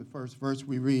first verse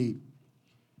we read.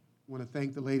 I want to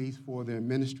thank the ladies for their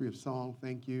ministry of song.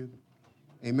 Thank you.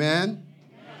 Amen.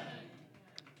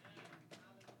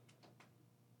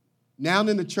 Now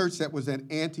in the church that was at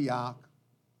Antioch,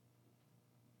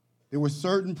 there were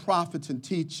certain prophets and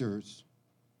teachers,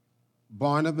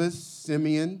 Barnabas,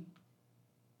 Simeon,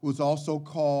 who was also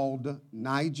called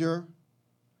Niger,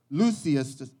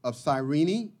 Lucius of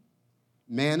Cyrene,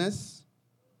 Manass,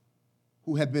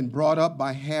 who had been brought up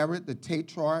by Herod the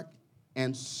Tetrarch,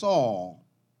 and Saul.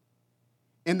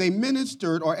 And they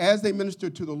ministered, or as they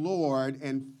ministered to the Lord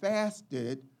and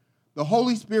fasted, the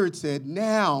Holy Spirit said,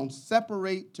 "Now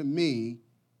separate to me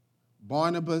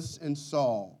Barnabas and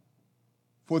Saul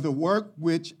for the work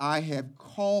which I have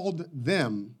called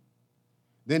them."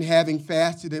 Then having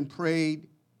fasted and prayed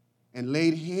and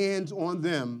laid hands on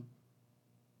them,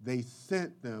 they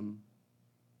sent them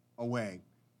away.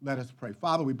 Let us pray.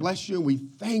 Father, we bless you and we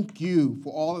thank you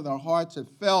for all that our hearts have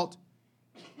felt,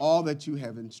 all that you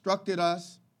have instructed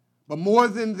us. But more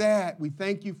than that, we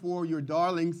thank you for your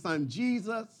darling son,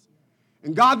 Jesus.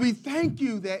 And God, we thank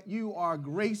you that you are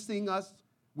gracing us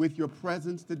with your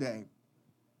presence today.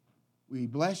 We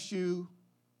bless you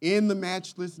in the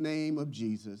matchless name of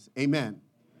Jesus. Amen.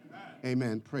 Amen.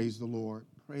 Amen. Praise the Lord.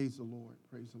 Praise the Lord.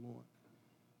 Praise the Lord.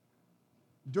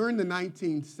 During the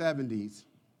 1970s,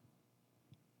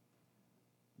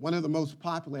 one of the most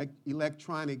popular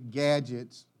electronic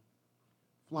gadgets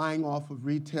flying off of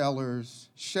retailers'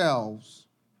 shelves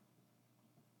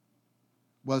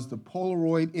was the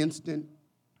Polaroid Instant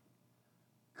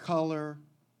Color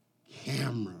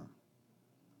Camera.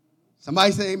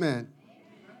 Somebody say amen.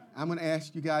 I'm going to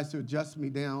ask you guys to adjust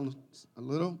me down a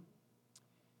little.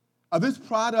 This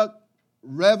product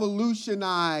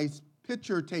revolutionized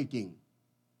picture taking.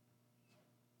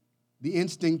 The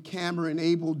instant camera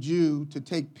enabled you to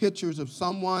take pictures of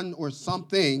someone or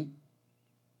something.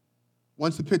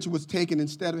 Once the picture was taken,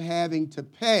 instead of having to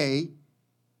pay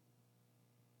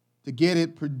to get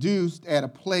it produced at a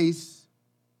place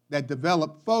that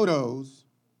developed photos,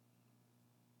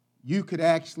 you could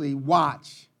actually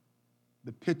watch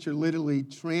the picture literally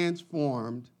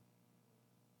transformed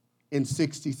in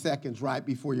 60 seconds right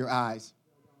before your eyes.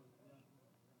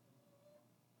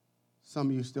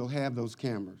 Some of you still have those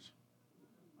cameras.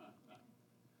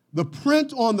 The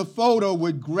print on the photo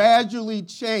would gradually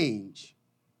change,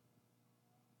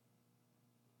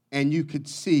 and you could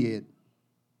see it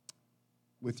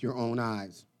with your own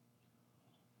eyes.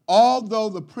 Although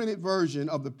the printed version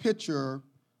of the picture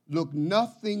looked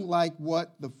nothing like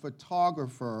what the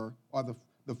photographer or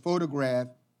the photograph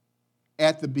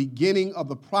at the beginning of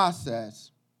the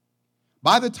process,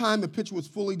 by the time the picture was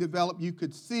fully developed, you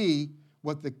could see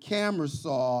what the camera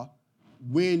saw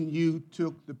when you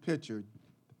took the picture.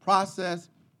 The process,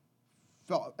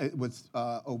 it was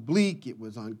oblique, it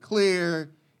was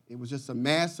unclear, it was just a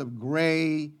mass of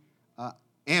gray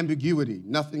ambiguity.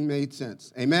 Nothing made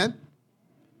sense. Amen?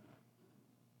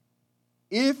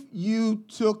 If you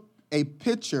took a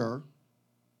picture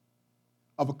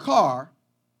of a car,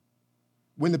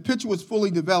 when the picture was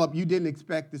fully developed, you didn't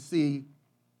expect to see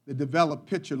the developed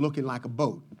picture looking like a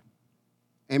boat.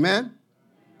 Amen?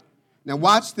 Now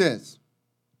watch this.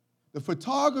 The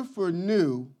photographer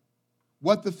knew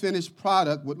what the finished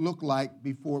product would look like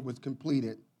before it was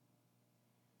completed.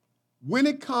 When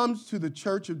it comes to the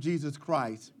Church of Jesus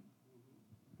Christ,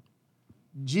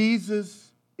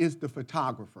 Jesus is the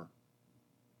photographer.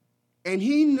 And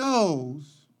he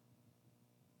knows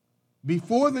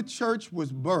before the church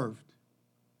was birthed,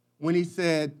 when he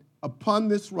said, "Upon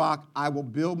this rock I will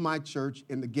build my church,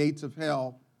 and the gates of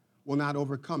hell will not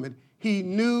overcome it," he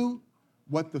knew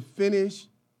what the finished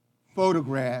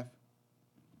photograph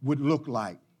would look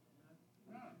like.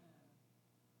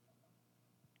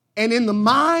 And in the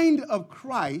mind of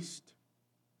Christ,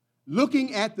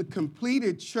 looking at the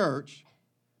completed church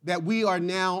that we are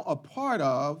now a part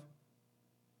of,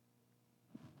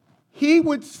 he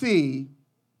would see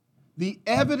the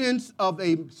evidence of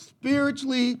a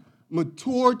spiritually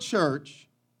mature church.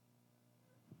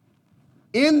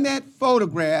 In that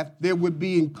photograph, there would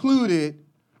be included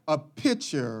a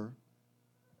picture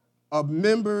of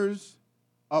members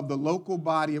of the local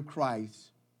body of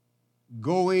Christ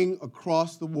going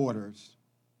across the waters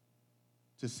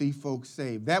to see folks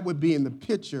saved. That would be in the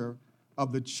picture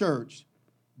of the church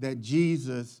that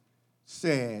Jesus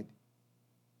said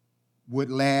would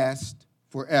last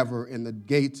forever and the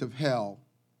gates of hell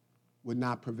would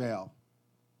not prevail.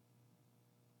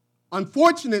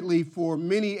 Unfortunately, for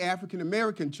many African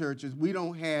American churches, we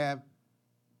don't have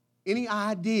any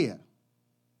idea.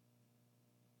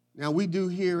 Now, we do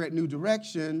here at New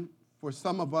Direction, for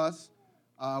some of us,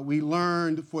 we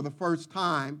learned for the first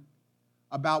time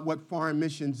about what foreign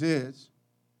missions is.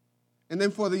 And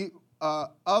then for the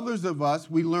others of us,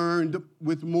 we learned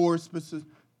with more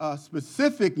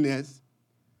specificness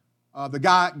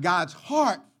God's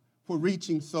heart for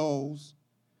reaching souls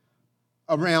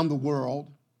around the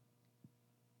world.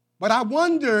 But I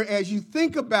wonder, as you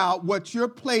think about what your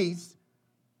place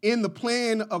in the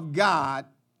plan of God,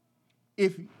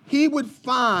 if he would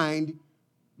find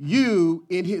you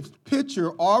in his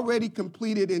picture already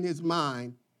completed in his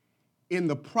mind in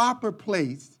the proper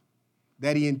place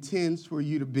that he intends for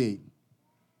you to be.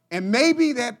 And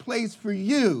maybe that place for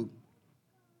you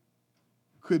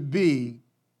could be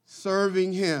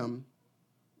serving him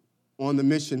on the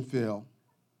mission field.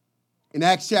 In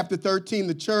Acts chapter 13,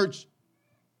 the church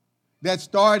that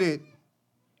started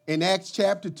in Acts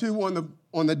chapter 2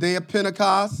 on the day of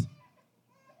Pentecost,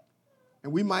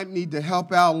 and we might need to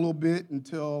help out a little bit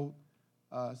until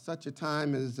such a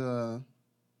time as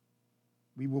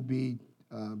we will be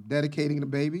dedicating the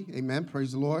baby. Amen.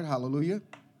 Praise the Lord. Hallelujah.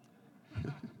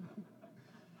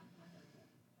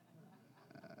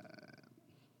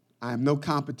 I am no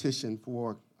competition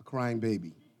for a crying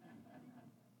baby.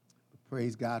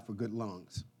 Praise God for good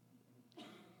lungs.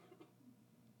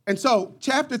 And so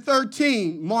chapter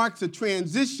 13 marks a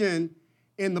transition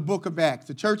in the book of Acts.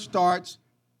 The church starts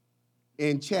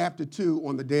in chapter 2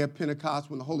 on the day of Pentecost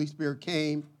when the Holy Spirit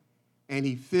came and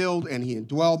he filled and he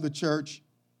indwelled the church.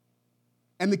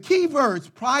 And the key verse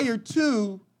prior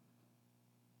to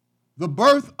the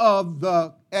birth of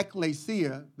the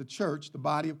ecclesia, the church, the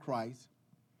body of Christ,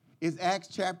 is Acts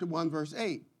chapter 1, verse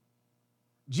 8.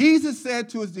 Jesus said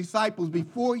to his disciples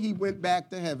before he went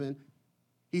back to heaven,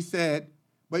 he said,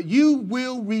 "But you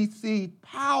will receive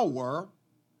power,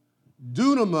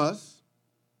 dunamis,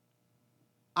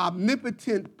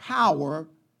 omnipotent power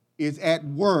is at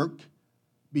work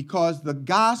because the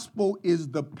gospel is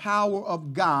the power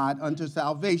of God unto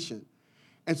salvation."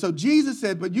 And so Jesus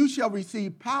said, "But you shall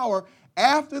receive power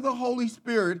after the Holy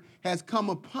Spirit has come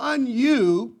upon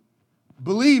you,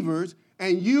 believers,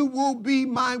 and you will be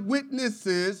my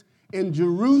witnesses in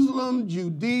Jerusalem,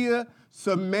 Judea,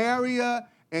 Samaria,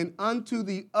 and unto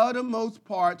the uttermost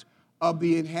parts of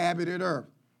the inhabited earth."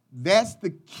 That's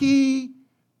the key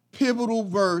pivotal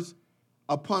verse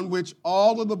upon which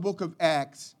all of the book of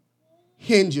Acts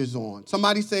hinges on.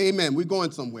 Somebody say amen. We're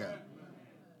going somewhere.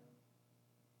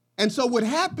 And so what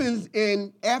happens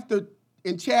in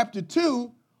chapter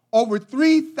 2, over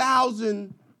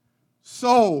 3,000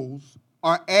 souls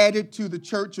are added to the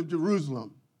church of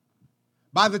Jerusalem.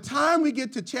 By the time we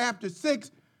get to chapter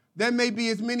 6, there may be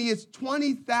as many as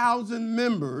 20,000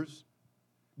 members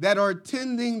that are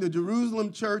attending the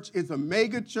Jerusalem church. It's a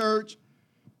mega church.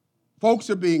 Folks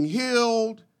are being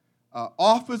healed.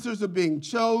 Officers are being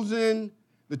chosen.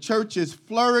 The church is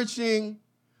flourishing.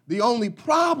 The only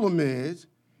problem is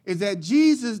that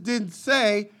Jesus didn't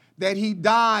say that he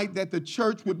died that the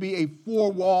church would be a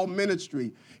four-wall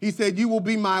ministry. He said, "You will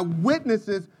be my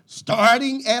witnesses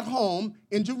starting at home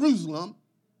in Jerusalem."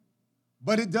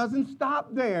 But it doesn't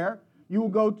stop there. You will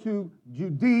go to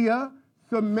Judea,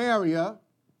 Samaria,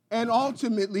 and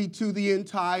ultimately to the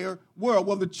entire world.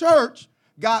 Well, the church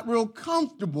got real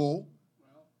comfortable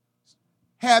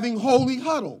having holy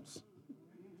huddles.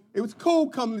 It was cool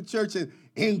coming to church and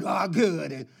 "Ain't God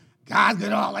good?" and "God's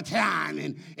good all the time,"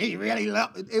 and "He really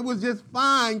loved it." It was just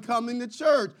fine coming to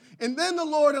church. And then the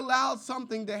Lord allowed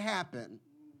something to happen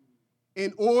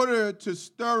in order to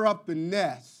stir up the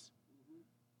nest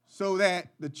so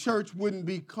that the church wouldn't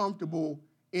be comfortable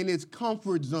in its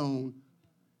comfort zone.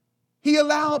 He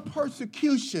allowed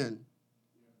persecution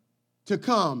to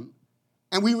come.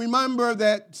 And we remember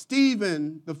that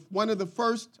Stephen, one of the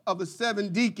first of the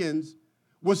 7 deacons,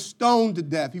 was stoned to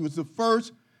death. He was the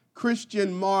first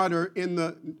Christian martyr in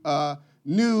the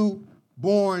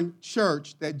newborn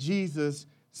church that Jesus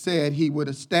said he would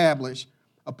establish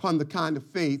upon the kind of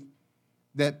faith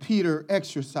that Peter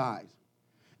exercised.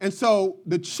 And so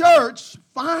the church,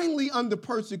 finally under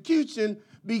persecution,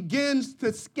 begins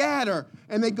to scatter.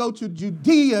 And they go to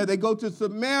Judea, they go to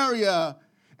Samaria,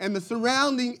 and the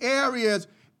surrounding areas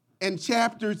in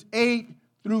chapters 8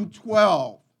 through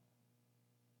 12.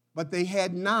 But they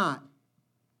had not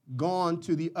gone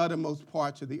to the uttermost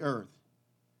parts of the earth.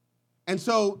 And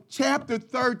so chapter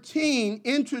 13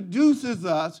 introduces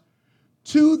us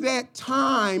to that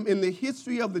time in the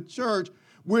history of the church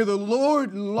where the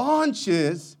Lord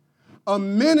launches a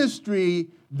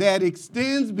ministry that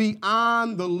extends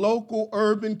beyond the local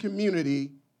urban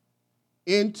community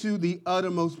into the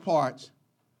uttermost parts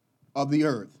of the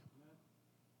earth.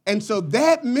 And so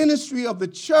that ministry of the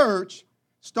church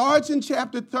starts in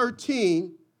chapter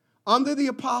 13 under the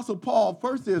Apostle Paul,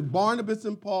 first there's Barnabas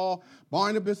and Paul,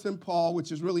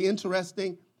 which is really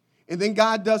interesting. And then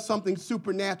God does something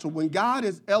supernatural. When God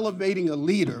is elevating a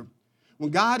leader, when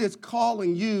God is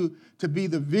calling you to be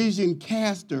the vision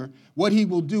caster, what he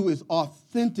will do is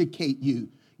authenticate you.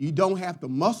 You don't have to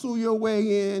muscle your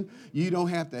way in. You don't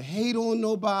have to hate on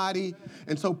nobody.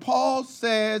 And so Paul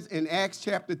says in Acts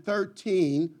chapter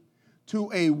 13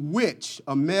 to a witch,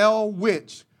 a male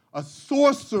witch, a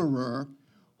sorcerer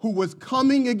who was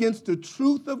coming against the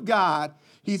truth of God,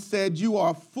 he said, you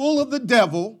are full of the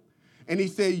devil. And he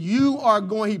said,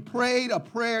 he prayed a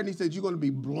prayer and he said, you're going to be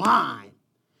blind.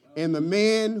 And the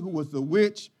man who was the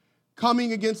witch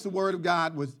coming against the word of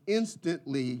God was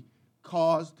instantly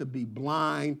caused to be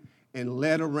blind and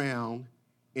led around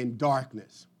in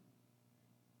darkness.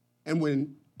 And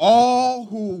when all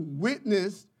who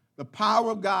witnessed the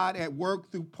power of God at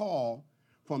work through Paul,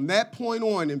 from that point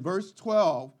on in verse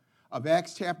 12 of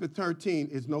Acts chapter 13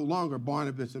 is no longer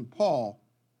Barnabas and Paul.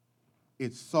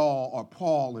 It's Saul or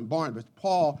Paul and Barnabas.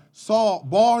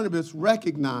 Barnabas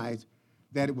recognized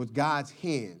that it was God's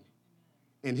hand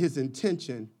and his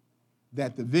intention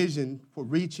that the vision for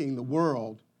reaching the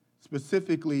world,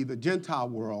 specifically the Gentile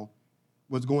world,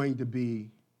 was going to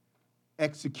be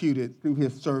executed through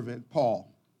his servant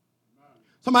Paul.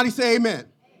 Somebody say amen.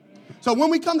 So when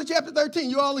we come to chapter 13,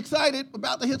 you're all excited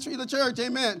about the history of the church,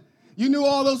 amen. You knew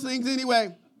all those things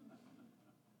anyway.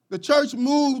 The church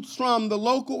moves from the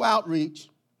local outreach,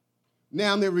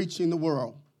 now they're reaching the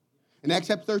world. In Acts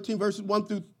chapter 13, verses 1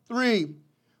 through 3,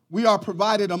 we are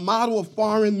provided a model of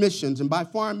foreign missions. And by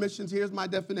foreign missions, here's my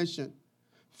definition.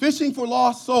 Fishing for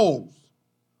lost souls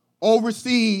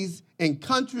overseas in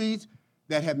countries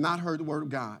that have not heard the word of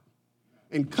God.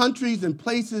 In countries and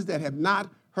places that have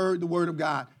not heard the word of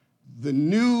God. The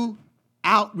new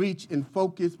outreach and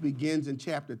focus begins in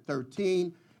chapter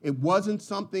 13. It wasn't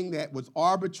something that was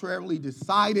arbitrarily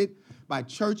decided by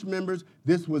church members.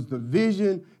 This was the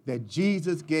vision that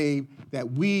Jesus gave, that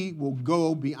we will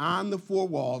go beyond the four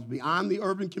walls, beyond the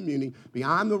urban community,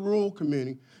 beyond the rural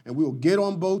community, and we will get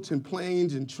on boats and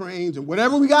planes and trains and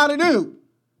whatever we got to do.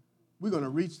 We're going to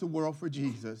reach the world for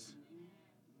Jesus.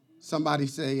 Somebody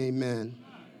say amen.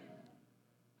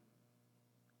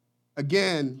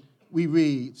 Again, we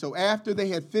read, so after they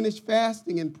had finished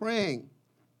fasting and praying,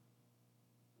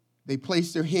 they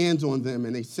placed their hands on them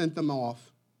and they sent them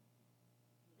off.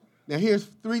 Now, here's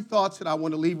three thoughts that I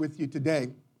want to leave with you today.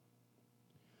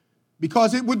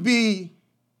 Because it would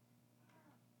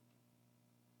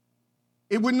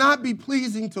not be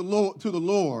pleasing to the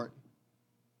Lord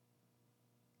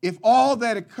if all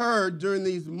that occurred during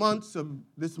this month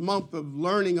of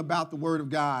learning about the Word of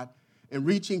God and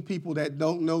reaching people that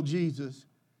don't know Jesus,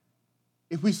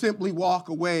 if we simply walk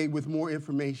away with more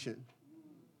information.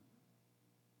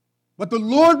 But the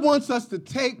Lord wants us to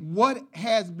take what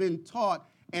has been taught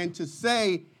and to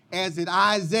say, as in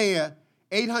Isaiah,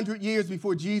 800 years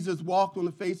before Jesus walked on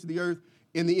the face of the earth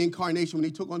in the incarnation, when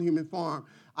he took on human form,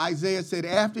 Isaiah said,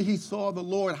 after he saw the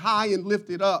Lord high and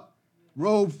lifted up,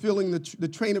 robe filling the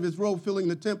train of his robe filling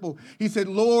the temple, he said,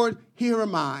 Lord, here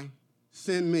am I,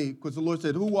 send me. Because the Lord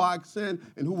said, who will I send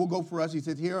and who will go for us? He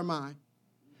said, here am I.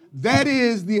 That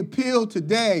is the appeal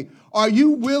today. Are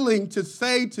you willing to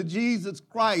say to Jesus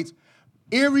Christ,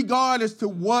 irregardless to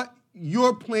what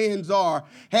your plans are,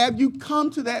 have you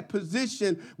come to that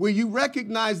position where you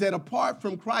recognize that apart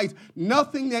from Christ,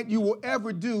 nothing that you will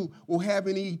ever do will have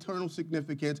any eternal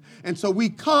significance? And so we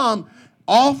come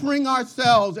offering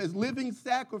ourselves as living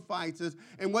sacrifices,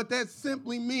 and what that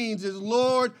simply means is,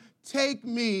 Lord, take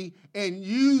me and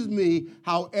use me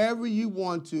however you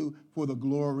want to for the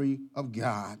glory of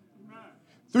God. Amen.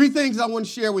 Three things I want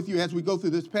to share with you as we go through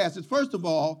this passage. First of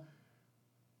all,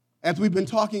 as we've been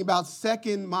talking about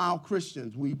second-mile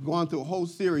Christians, we've gone through a whole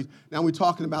series. Now we're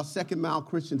talking about second-mile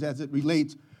Christians as it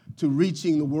relates to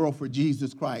reaching the world for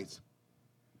Jesus Christ.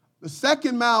 The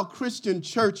second-mile Christian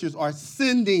churches are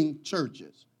sending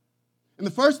churches. And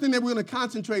the first thing that we're going to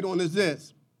concentrate on is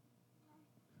this.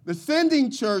 The sending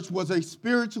church was a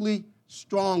spiritually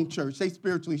strong church. Say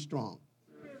spiritually strong.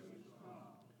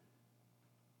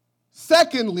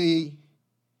 Secondly,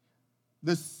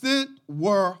 the sent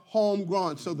were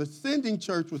homegrown. So the sending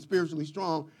church was spiritually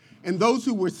strong, and those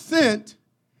who were sent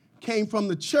came from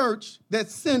the church that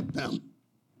sent them.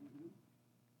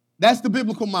 That's the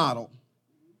biblical model.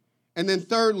 And then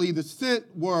thirdly, the sent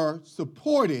were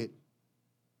supported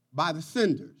by the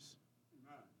senders.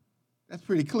 That's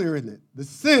pretty clear, isn't it? The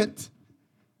sent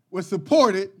were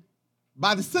supported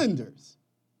by the senders.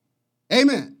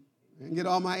 Amen. I can get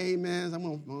all my amens. I'm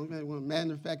going to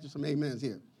manufacture some amens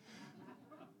here.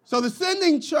 So the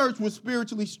sending church was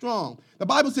spiritually strong. The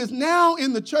Bible says, now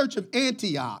in the church of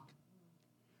Antioch,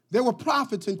 there were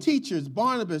prophets and teachers,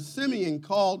 Barnabas, Simeon,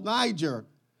 called Niger,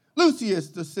 Lucius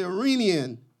the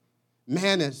Cyrenian,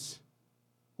 Manass,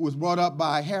 who was brought up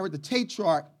by Herod the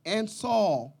Tetrarch, and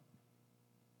Saul.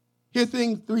 Here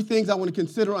are three things I want to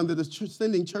consider under the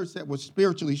sending church that was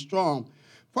spiritually strong.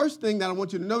 First thing that I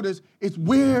want you to notice is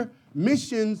where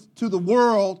missions to the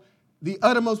world, the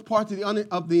uttermost parts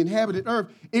of the inhabited earth,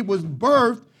 it was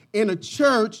birthed in a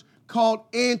church called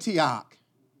Antioch.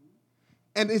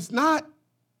 And it's not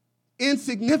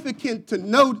insignificant to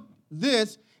note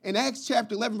this in Acts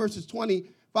chapter 11, verses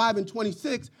 25 and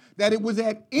 26, that it was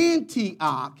at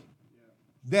Antioch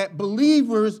that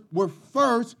believers were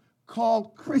first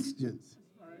called Christians.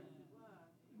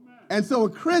 And so a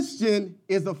Christian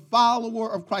is a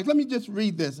follower of Christ. Let me just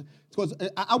read this, because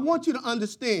I want you to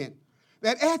understand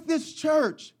that at this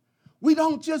church, we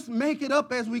don't just make it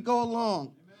up as we go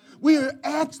along. We are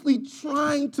actually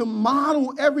trying to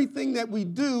model everything that we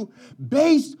do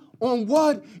based on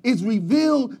what is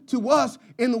revealed to us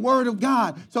in the Word of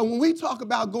God. So when we talk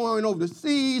about going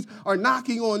overseas or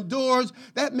knocking on doors,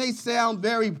 that may sound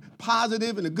very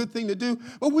positive and a good thing to do,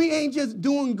 but we ain't just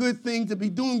doing good things to be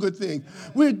doing good things.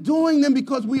 We're doing them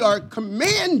because we are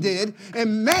commanded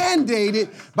and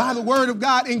mandated by the Word of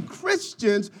God, and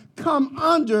Christians come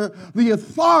under the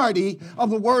authority of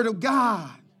the Word of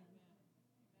God.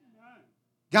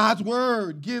 God's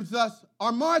Word gives us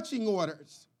our marching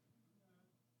orders.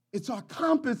 It's our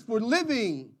compass for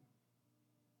living.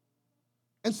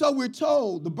 And so we're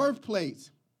told the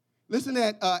birthplace. Listen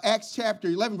at Acts chapter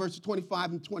 11, verses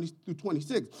 25 and 20 through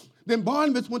 26. Then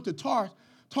Barnabas went to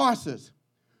Tarsus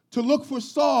to look for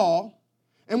Saul,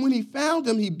 and when he found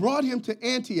him, he brought him to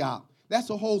Antioch. That's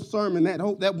a whole sermon,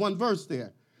 that one verse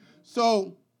there.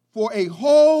 So for a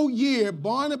whole year,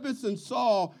 Barnabas and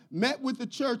Saul met with the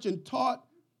church and taught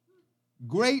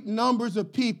great numbers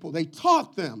of people. They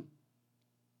taught them.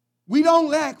 We don't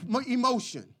lack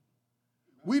emotion.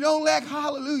 We don't lack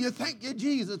hallelujah, thank you,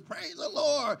 Jesus, praise the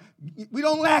Lord. We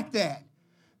don't lack that.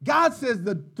 God says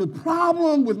the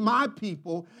problem with my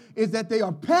people is that they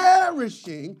are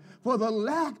perishing for the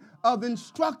lack of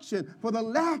instruction, for the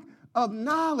lack of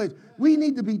knowledge. We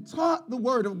need to be taught the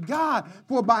Word of God,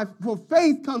 for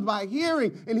faith comes by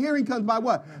hearing, and hearing comes by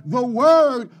what? The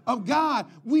Word of God.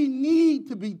 We need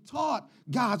to be taught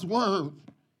God's Word.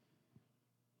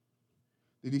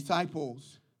 The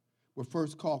disciples were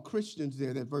first called Christians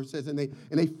there, that verse says, and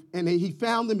he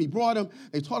found them, he brought them,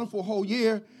 they taught them for a whole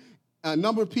year. A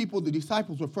number of people, the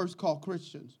disciples, were first called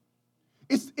Christians.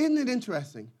 Isn't it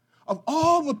interesting? Of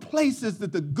all the places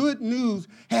that the good news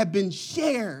had been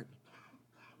shared,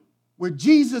 where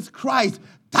Jesus Christ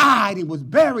died, he was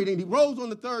buried, and he rose on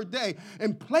the third day,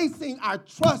 and placing our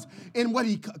trust in what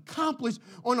he accomplished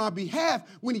on our behalf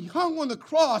when he hung on the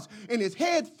cross and his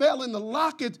head fell in the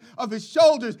lockets of his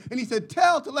shoulders, and he said,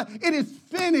 it is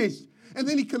finished. And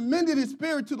then he commended his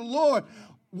spirit to the Lord.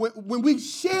 When we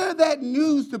share that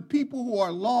news to people who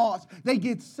are lost, they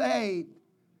get saved.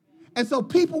 And so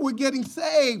people were getting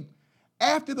saved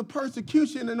after the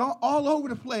persecution and all over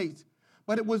the place.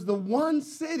 But it was the one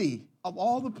city of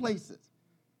all the places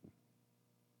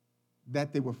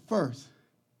that they were first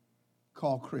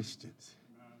called Christians.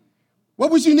 What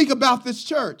was unique about this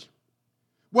church?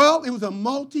 Well, it was a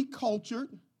multicultural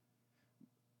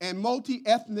and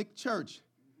multi-ethnic church.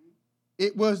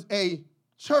 It was a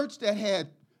church that had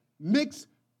mixed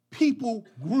people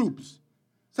groups.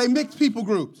 Say mixed people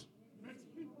groups.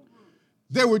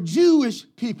 There were Jewish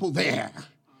people there.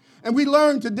 And we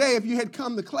learned today, if you had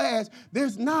come to class,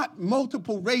 there's not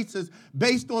multiple races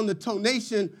based on the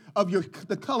tonation of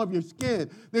the color of your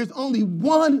skin. There's only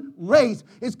one race.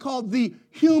 It's called the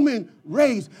human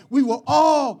race. We are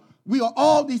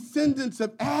all descendants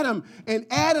of Adam, and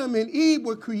Adam and Eve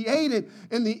were created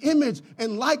in the image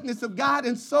and likeness of God,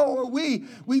 and so are we.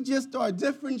 We just are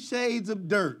different shades of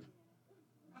dirt.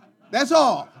 That's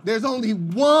all. There's only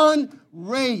one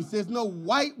race. There's no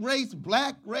white race,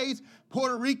 black race,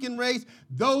 Puerto Rican race.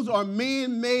 Those are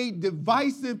man-made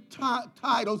divisive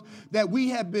titles that we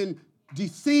have been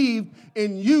deceived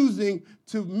in using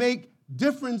to make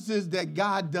differences that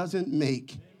God doesn't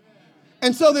make.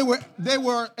 And so they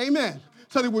were, amen.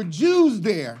 So there were Jews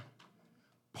there.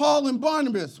 Paul and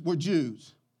Barnabas were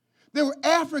Jews. There were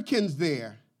Africans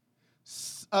there.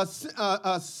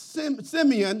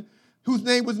 Simeon, whose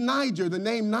name was Niger. The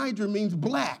name Niger means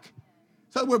black.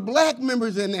 So there were black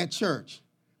members in that church.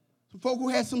 Some folk who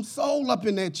had some soul up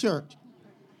in that church.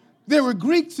 There were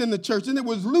Greeks in the church, and there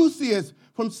was Lucius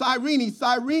from Cyrene.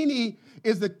 Cyrene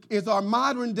is our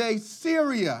modern-day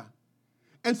Syria.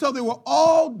 And so there were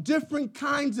all different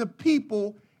kinds of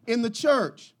people in the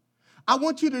church. I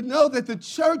want you to know that the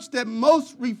church that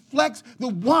most reflects the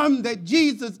one that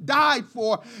Jesus died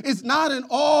for is not an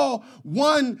all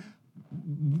one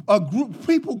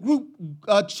group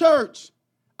church,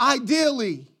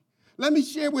 ideally. Let me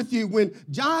share with you, when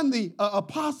John the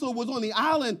apostle was on the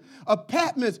island of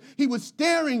Patmos, he was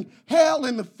staring hell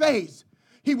in the face.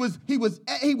 He was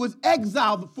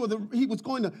exiled he was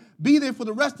going to be there for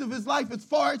the rest of his life as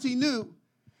far as he knew.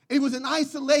 He was in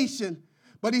isolation,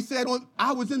 but he said,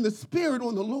 I was in the Spirit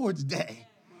on the Lord's day.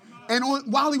 And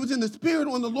while he was in the Spirit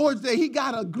on the Lord's day, he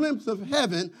got a glimpse of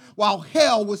heaven while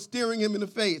hell was staring him in the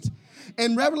face.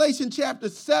 In Revelation chapter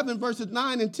 7, verses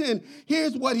 9 and 10,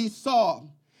 here's what he saw.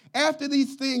 After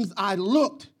these things I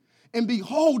looked, and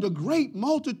behold, a great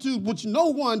multitude which no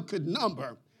one could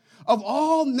number, of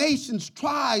all nations,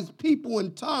 tribes, people,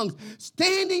 and tongues,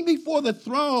 standing before the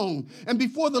throne and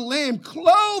before the Lamb,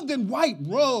 clothed in white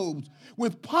robes,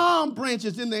 with palm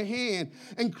branches in their hand,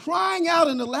 and crying out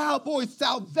in a loud voice,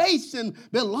 salvation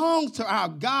belongs to our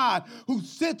God who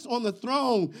sits on the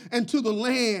throne and to the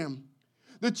Lamb.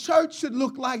 The church should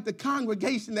look like the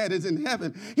congregation that is in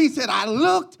heaven. He said, I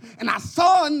looked and I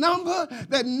saw a number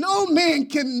that no man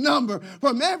can number,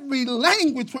 from every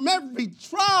language, from every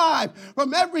tribe,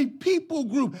 from every people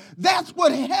group. That's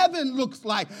what heaven looks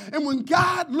like. And when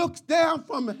God looks down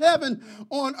from heaven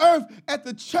on earth at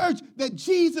the church that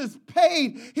Jesus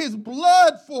paid his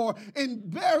blood for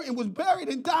and was buried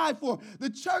and died for,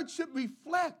 the church should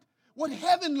reflect what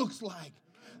heaven looks like.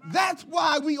 That's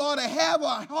why we ought to have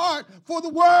a heart for the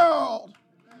world.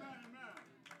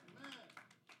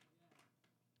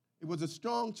 It was a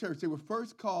strong church. They were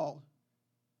first called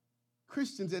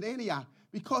Christians at Antioch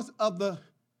because of the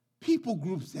people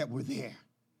groups that were there.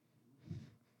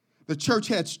 The church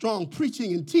had strong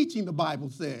preaching and teaching, the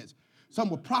Bible says. Some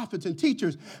were prophets and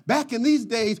teachers. Back in these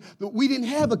days, we didn't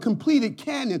have a completed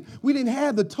canon. We didn't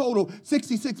have the total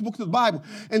 66 books of the Bible.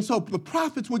 And so the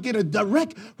prophets would get a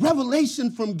direct revelation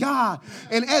from God.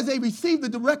 And as they received the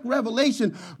direct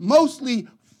revelation, mostly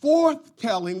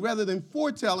forthtelling rather than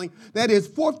foretelling, that is,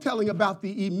 forthtelling about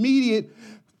the immediate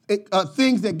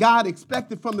things that God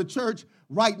expected from the church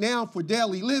right now for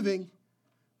daily living.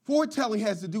 Foretelling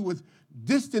has to do with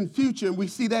distant future, and we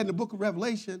see that in the book of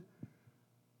Revelation.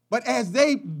 But as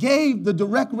they gave the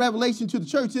direct revelation to the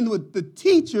church, then the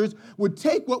teachers would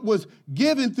take what was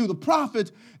given through the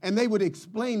prophets and they would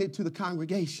explain it to the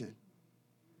congregation.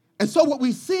 And so what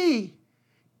we see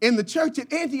in the church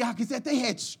at Antioch is that they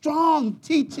had strong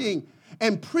teaching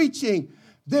and preaching.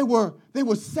 They were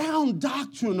sound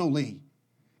doctrinally.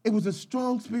 It was a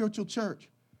strong spiritual church.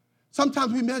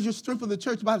 Sometimes we measure strength of the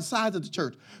church by the size of the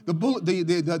church,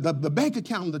 the bank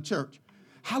account of the church.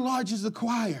 How large is the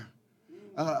choir?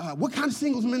 What kind of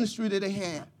singles ministry do they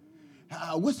have?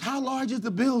 How large is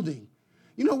the building?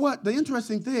 You know what? The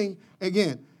interesting thing,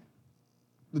 again,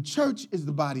 the church is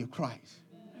the body of Christ.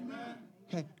 Amen.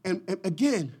 Okay? And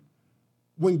again,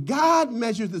 when God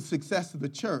measures the success of the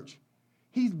church,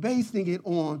 he's basing it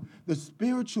on the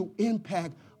spiritual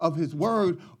impact of his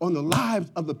word on the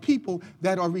lives of the people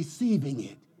that are receiving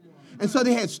it. And so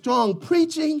they had strong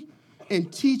preaching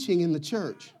and teaching in the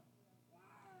church.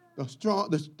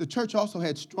 The church also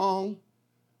had strong,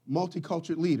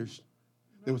 multicultural leaders.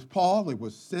 There was Paul, there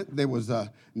was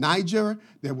Niger,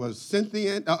 there was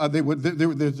Cynthia,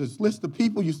 there's this list of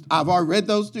people. I've already read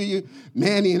those to you,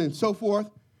 Manian and so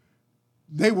forth.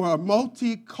 They were a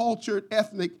multicultural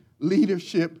ethnic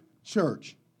leadership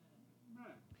church.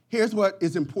 Here's what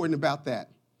is important about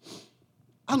that.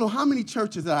 I don't know how many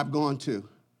churches that I've gone to,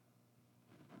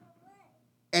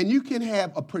 and you can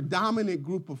have a predominant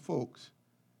group of folks.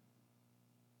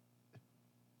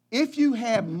 If you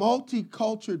have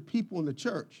multicultural people in the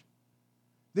church,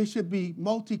 there should be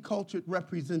multicultural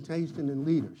representation in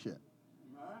leadership.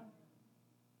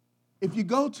 If you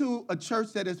go to a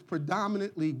church that is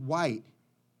predominantly white,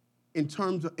 in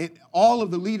terms of all of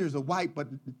the leaders are white, but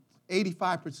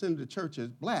 85% of the church is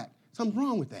black, something's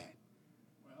wrong with that.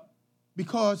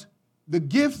 Because the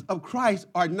gifts of Christ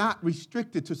are not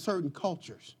restricted to certain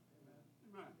cultures.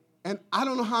 And I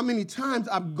don't know how many times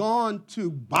I've gone to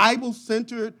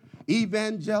Bible-centered,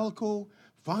 evangelical,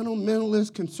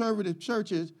 fundamentalist, conservative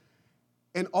churches,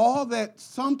 and all that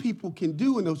some people can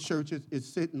do in those churches is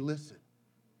sit and listen.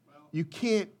 You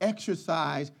can't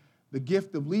exercise the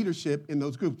gift of leadership in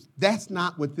those groups. That's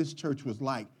not what this church was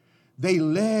like. They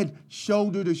led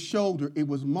shoulder to shoulder. It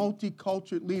was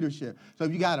multicultural leadership. So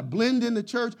if you got a blend in the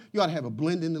church, you ought to have a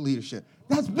blend in the leadership.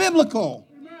 That's biblical.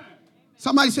 Amen.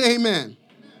 Somebody say amen.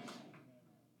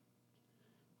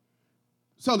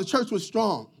 So the church was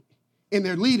strong in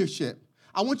their leadership.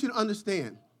 I want you to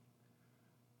understand,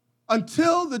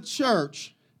 until the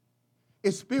church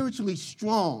is spiritually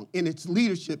strong in its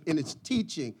leadership, in its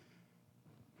teaching,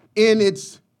 in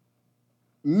its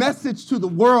message to the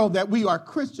world that we are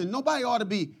Christian, nobody ought to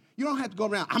be, you don't have to go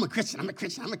around, I'm a Christian, I'm a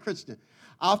Christian, I'm a Christian.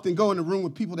 I often go in the room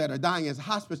with people that are dying as a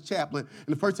hospice chaplain,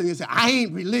 and the first thing they say, I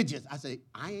ain't religious. I say,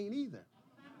 I ain't either.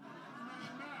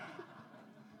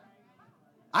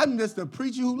 I'm just a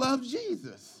preacher who loves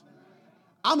Jesus.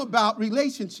 I'm about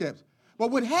relationships.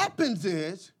 But what happens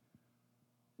is,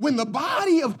 when the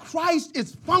body of Christ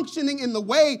is functioning in the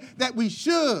way that we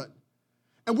should,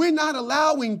 and we're not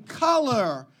allowing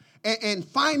color and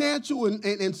financial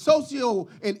and social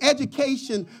and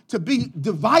education to be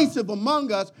divisive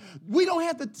among us, we don't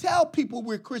have to tell people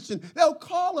we're Christian. They'll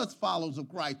call us followers of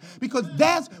Christ because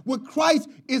that's what Christ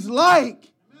is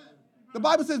like. The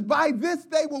Bible says, by this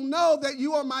they will know that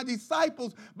you are my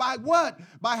disciples. By what?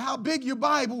 By how big your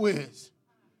Bible is.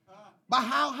 By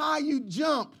how high you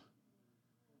jump.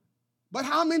 But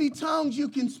how many tongues you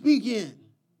can speak in.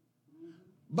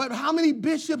 But how many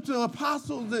bishops and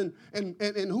apostles and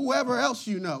whoever else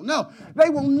you know. No, they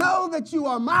will know that you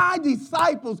are my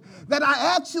disciples, that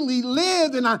I actually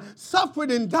lived and I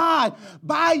suffered and died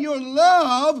by your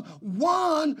love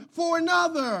one for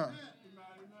another.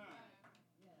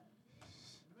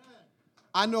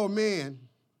 I know a man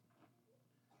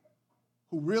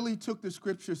who really took the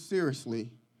scripture seriously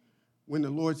when the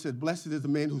Lord said, blessed is the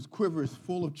man whose quiver is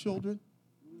full of children.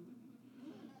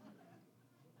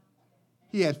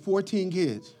 He had 14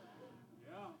 kids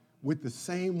with the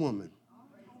same woman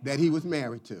that he was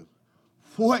married to.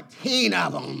 14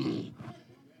 of them.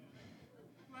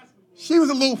 She was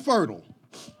a little fertile.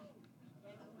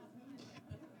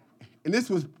 And this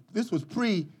was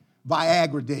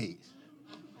pre-Viagra days.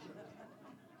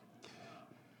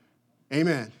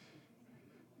 Amen.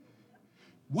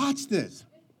 Watch this.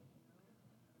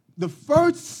 The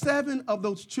first 7 of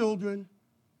those children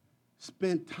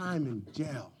spent time in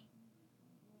jail.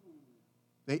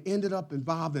 They ended up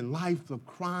involved in life of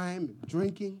crime,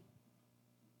 drinking,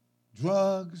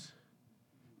 drugs,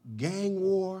 gang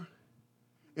war.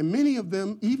 And many of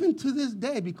them, even to this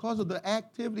day, because of the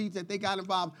activities that they got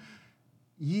involved,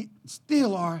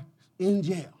 still are in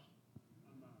jail.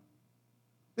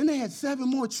 Then they had 7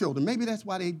 more children. Maybe that's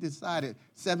why they decided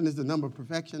 7 is the number of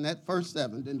perfection. That first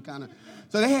 7 didn't kind of.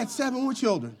 So they had 7 more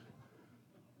children.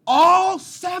 All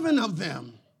 7 of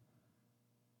them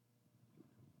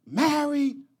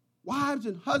married, wives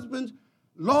and husbands,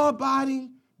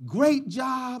 law-abiding, great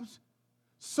jobs,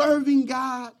 serving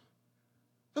God.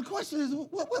 The question is,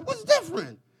 what's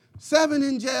different? 7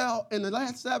 in jail, and the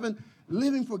last 7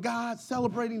 living for God,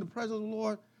 celebrating the presence of the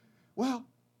Lord. Well,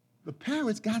 the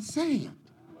parents got saved.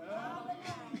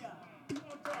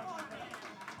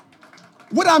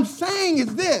 What I'm saying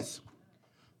is this.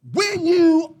 When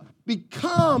you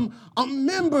become a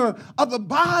member of the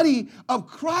body of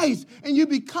Christ and you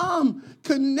become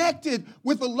connected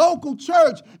with a local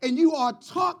church and you are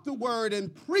taught the word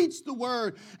and preach the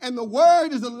word and the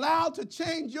word is allowed to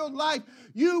change your life,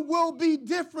 you will be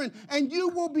different and you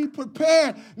will be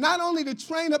prepared not only to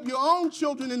train up your own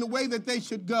children in the way that they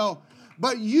should go,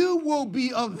 but you will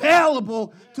be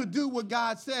available to do what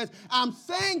God says. I'm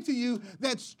saying to you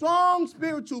that strong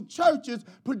spiritual churches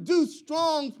produce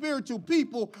strong spiritual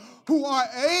people who are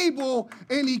able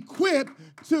and equipped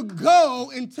to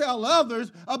go and tell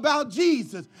others about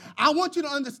Jesus. I want you to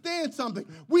understand something.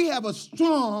 We have a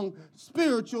strong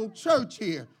spiritual church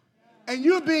here, and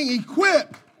you're being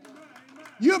equipped.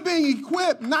 You're being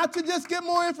equipped not to just get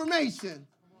more information,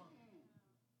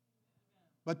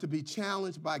 but to be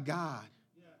challenged by God.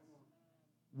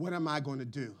 What am I going to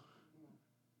do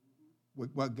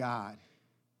with what God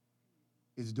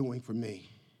is doing for me?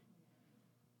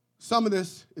 Some of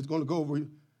this is going to go over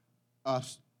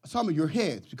some of your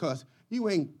heads because you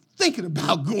ain't thinking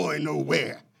about going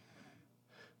nowhere.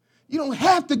 You don't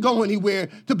have to go anywhere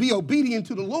to be obedient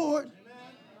to the Lord.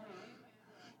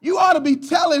 You ought to be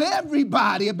telling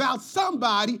everybody about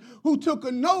somebody who took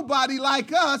a nobody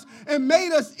like us and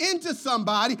made us into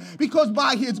somebody because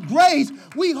by his grace,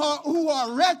 we who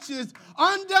are wretches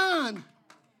undone.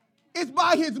 It's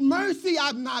by his mercy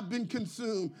I've not been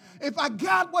consumed. If I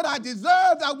got what I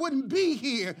deserved, I wouldn't be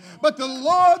here. But the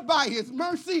Lord, by his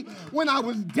mercy, when I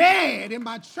was dead in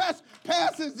my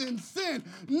trespasses and sin,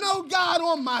 no God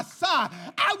on my side.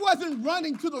 I wasn't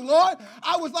running to the Lord.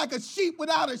 I was like a sheep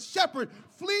without a shepherd,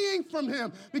 fleeing from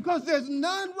him because there's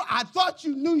none. I thought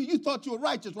you thought you were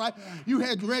righteous, right? You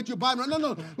had read your Bible.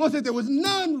 No. Lord said there was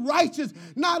none righteous,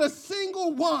 not a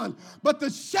single one, but the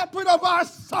shepherd of our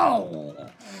soul.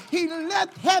 He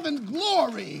left heaven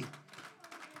glory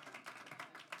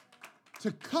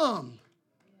to come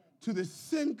to this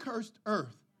sin-cursed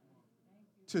earth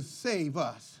to save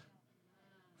us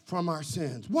from our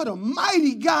sins. What a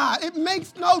mighty God. It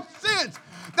makes no sense.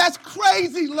 That's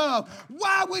crazy love.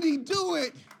 Why would he do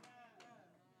it?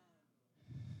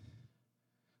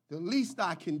 The least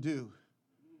I can do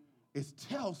is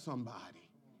tell somebody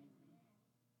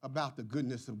about the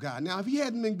goodness of God. Now, if he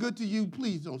hadn't been good to you,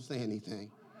 please don't say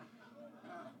anything.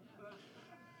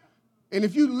 And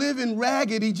if you live in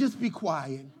raggedy, just be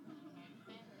quiet.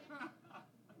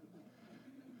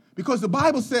 Because the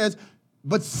Bible says,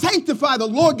 but sanctify the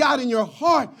Lord God in your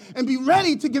heart and be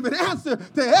ready to give an answer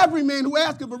to every man who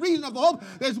asks of a reason of the hope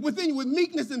that's within you with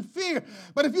meekness and fear.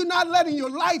 But if you're not letting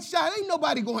your light shine, ain't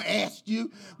nobody going to ask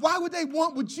you. Why would they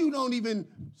want what you don't even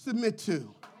submit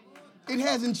to? It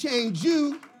hasn't changed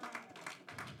you.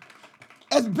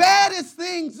 As bad as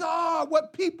things are,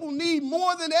 what people need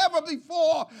more than ever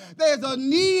before, there's a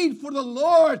need for the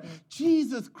Lord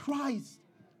Jesus Christ.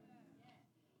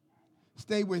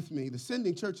 Stay with me. The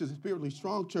sending church is a spiritually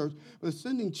strong church, but the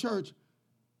sending church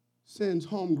sends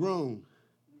homegrown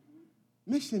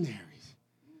missionaries.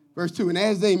 Verse 2, and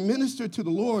as they ministered to the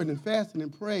Lord and fasted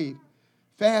and prayed,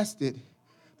 the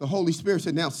Holy Spirit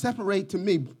said, now separate to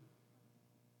me.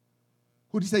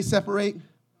 Who did he say separate?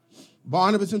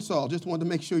 Barnabas and Saul. Just wanted to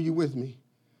make sure you're with me.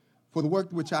 For the work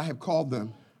to which I have called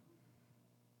them.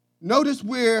 Notice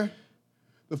where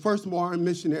the first modern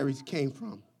missionaries came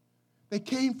from. They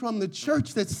came from the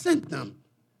church that sent them.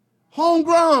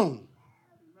 Homegrown.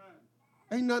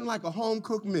 Ain't nothing like a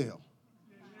home-cooked meal.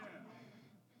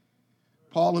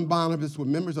 Paul and Barnabas were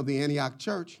members of the Antioch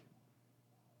church.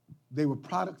 They were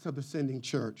products of the sending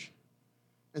church.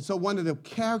 And so one of the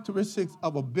characteristics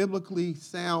of a biblically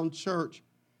sound church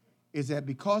is that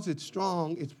because it's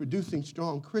strong, it's producing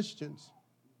strong Christians.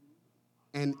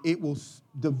 And it will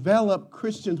develop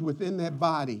Christians within that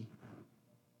body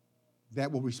that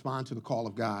will respond to the call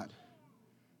of God.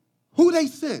 Who they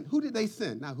sent? Who did they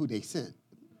send? Not who they sent.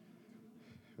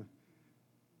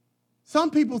 Some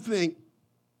people think,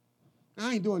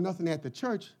 I ain't doing nothing at the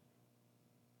church.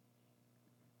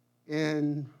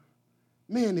 And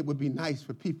man, it would be nice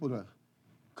for people to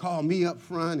call me up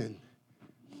front and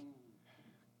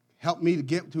help me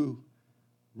to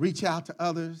reach out to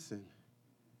others. And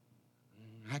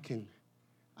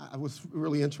I was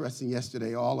really interested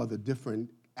yesterday, all of the different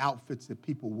outfits that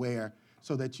people wear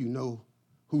so that you know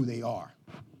who they are.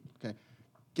 Okay.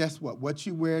 Guess what? What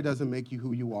you wear doesn't make you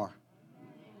who you are.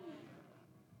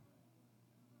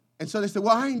 And so they said,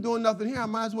 well, I ain't doing nothing here. I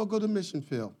might as well go to mission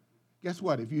field. Guess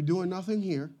what? If you're doing nothing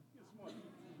here,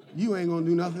 you ain't going to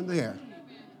do nothing there.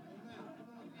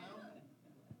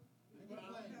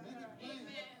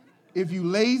 If you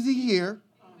lazy here,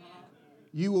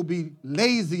 you will be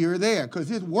lazier there because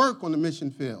there's work on the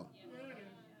mission field.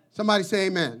 Somebody say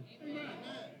amen. Amen.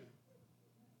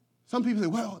 Some people say,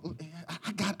 well,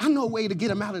 I know a way to get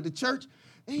them out of the church.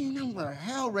 They ain't nothing but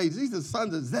hell raisers. These are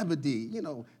sons of Zebedee,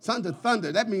 sons of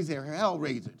thunder. That means they're hell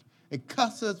raisers. They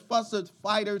cussers, fussers,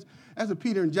 fighters. That's what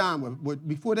Peter and John were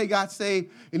before they got saved.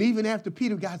 And even after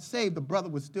Peter got saved, the brother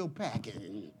was still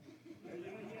packing.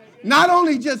 Not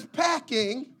only just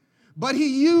packing, but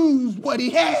he used what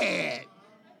he had.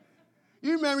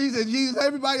 You remember he said, Jesus,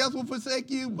 everybody else will forsake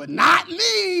you, but not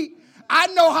me. I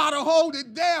know how to hold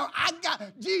it down.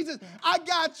 Jesus, I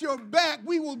got your back.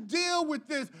 We will deal with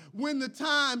this when the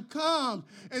time comes.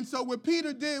 And so what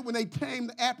Peter did when they came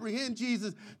to apprehend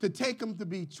Jesus to take him to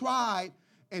be tried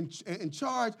and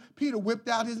charged, Peter whipped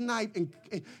out his knife and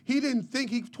he didn't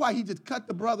think twice. He just cut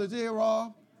the brother's ear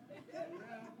off.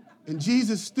 And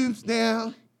Jesus stoops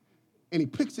down. And he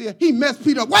picks it up. He messed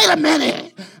Peter up. Wait a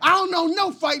minute. I don't know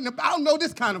no fighting. I don't know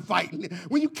this kind of fighting.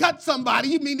 When you cut somebody,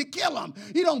 you mean to kill them.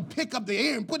 You don't pick up the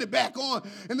ear and put it back on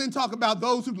and then talk about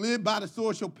those who live by the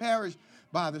sword shall perish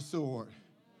by the sword.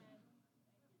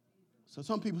 So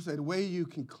some people say the way you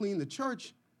can clean the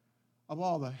church of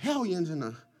all the hellions and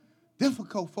the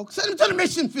difficult folks, send them to the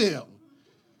mission field.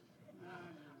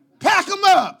 Pack them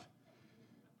up.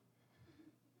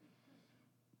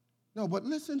 No, but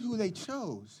listen who they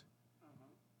chose.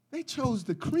 They chose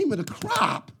the cream of the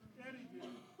crop.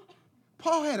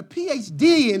 Paul had a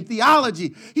PhD in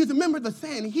theology. He was a member of the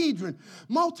Sanhedrin,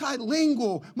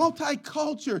 multilingual,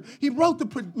 multicultural. He wrote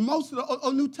most of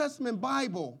the New Testament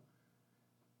Bible.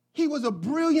 He was a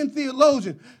brilliant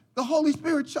theologian. The Holy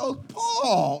Spirit chose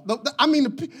Paul.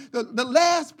 The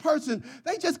last person,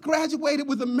 they just graduated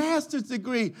with a master's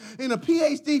degree and a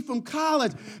PhD from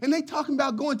college, and they talking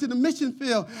about going to the mission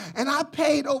field, and I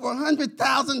paid over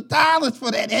 $100,000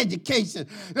 for that education.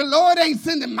 The Lord ain't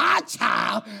sending my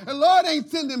child. The Lord ain't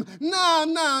sending,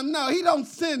 no. He don't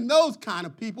send those kind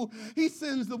of people. He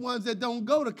sends the ones that don't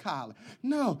go to college.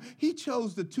 No, he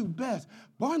chose the two best.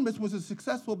 Barnabas was a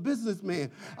successful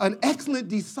businessman, an excellent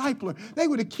discipler. They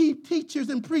were the key teachers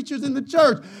and preachers in the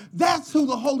church. That's who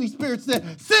the Holy Spirit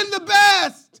said, send the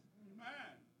best. Amen.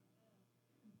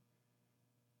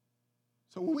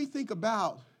 So when we think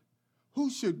about who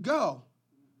should go,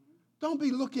 don't be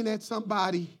looking at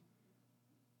somebody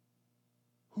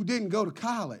who didn't go to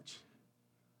college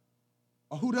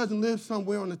or who doesn't live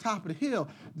somewhere on the top of the hill.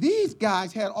 These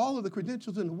guys had all of the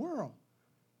credentials in the world.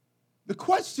 The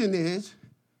question is,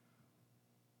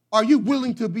 are you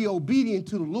willing to be obedient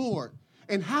to the Lord?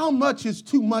 And how much is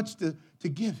too much to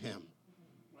give him?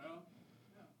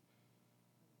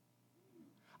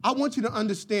 I want you to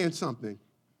understand something.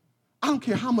 I don't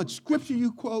care how much scripture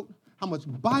you quote, how much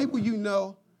Bible you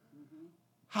know,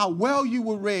 how well you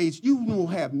were raised, you will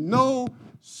have no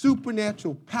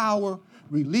supernatural power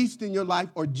released in your life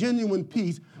or genuine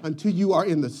peace until you are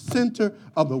in the center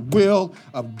of the will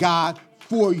of God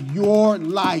for your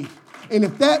life. And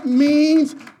if that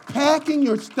means packing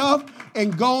your stuff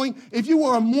and going, if you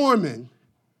were a Mormon,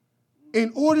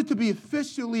 in order to be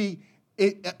officially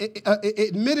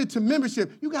admitted to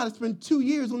membership, you got to spend 2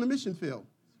 years on the mission field.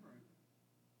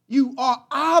 You are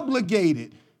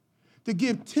obligated to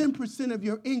give 10% of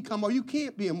your income, or you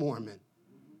can't be a Mormon.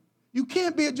 You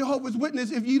can't be a Jehovah's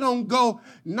Witness if you don't go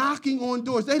knocking on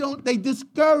doors. They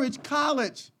discourage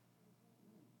college.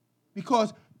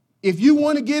 Because if you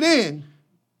want to get in,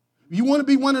 you want to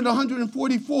be one of the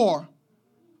 144,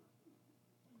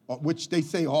 which they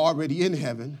say are already in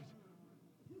heaven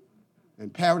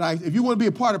and paradise. If you want to be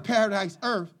a part of paradise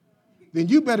earth, then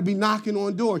you better be knocking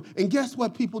on doors. And guess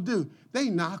what people do? They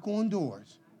knock on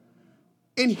doors.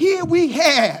 And here we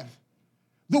have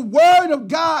the word of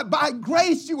God. By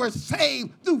grace you are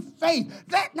saved through faith.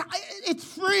 It's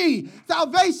free.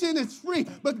 Salvation is free.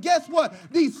 But guess what?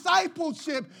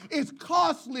 Discipleship is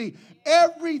costly.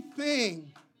 Everything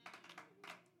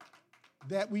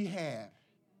that we have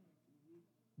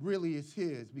really is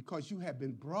his, because you have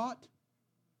been brought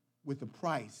with a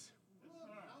price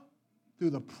through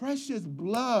the precious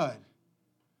blood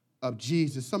of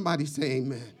Jesus. Somebody say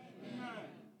amen. Amen.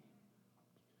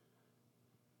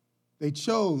 They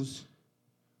chose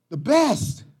the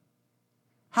best.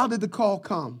 How did the call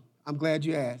come? I'm glad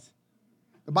you asked.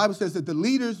 The Bible says that the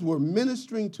leaders were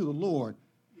ministering to the Lord.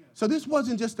 So this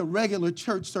wasn't just a regular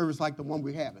church service like the one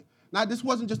we're having. Now, this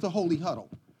wasn't just a holy huddle.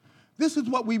 This is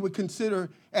what we would consider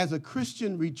as a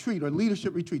Christian retreat or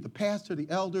leadership retreat. The pastor, the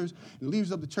elders, the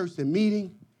leaders of the church, they're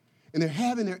meeting, and they're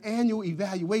having their annual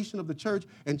evaluation of the church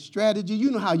and strategy.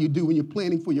 You know how you do when you're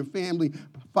planning for your family.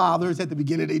 Fathers at the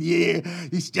beginning of the year,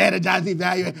 you strategize,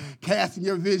 evaluate, casting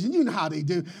your vision. You know how they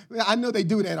do. I know they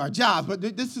do it at our jobs, but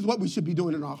this is what we should be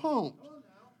doing in our homes.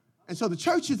 And so the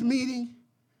church is meeting,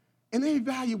 and they're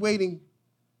evaluating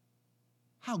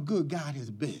how good God has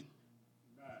been.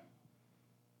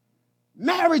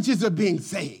 Marriages are being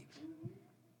saved.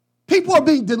 People are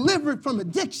being delivered from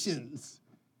addictions.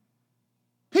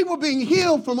 People are being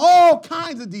healed from all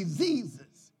kinds of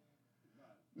diseases.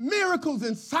 Miracles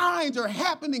and signs are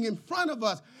happening in front of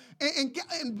us.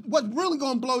 And what's really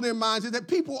going to blow their minds is that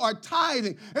people are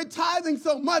tithing. They're tithing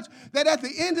so much that at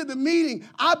the end of the meeting,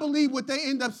 I believe what they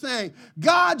end up saying,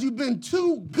 God, you've been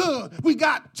too good. We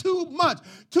got too much.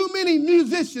 Too many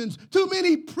musicians, too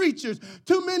many preachers,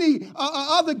 too many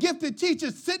other gifted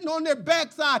teachers sitting on their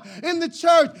backside in the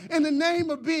church in the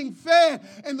name of being fed,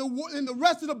 and the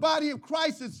rest of the body of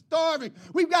Christ is starving.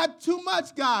 We've got too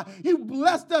much, God. You've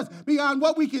blessed us beyond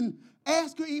what we can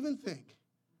ask or even think.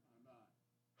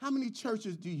 How many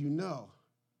churches do you know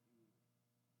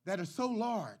that are so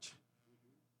large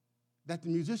that the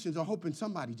musicians are hoping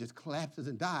somebody just collapses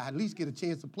and dies, at least get a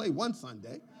chance to play one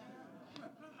Sunday?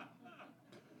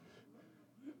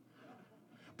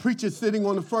 Preachers sitting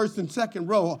on the first and second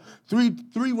row, three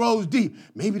rows deep.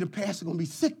 Maybe the pastor's going to be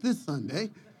sick this Sunday.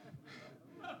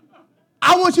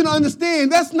 I want you to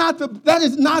understand that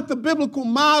is not the biblical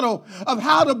model of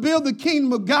how to build the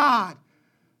kingdom of God.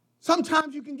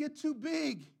 Sometimes you can get too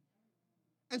big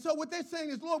And so what they're saying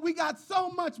is, Lord, we got so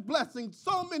much blessing,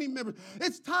 so many members.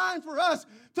 It's time for us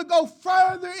to go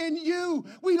further in you.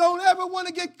 We don't ever want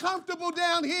to get comfortable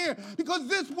down here because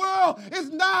this world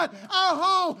is not our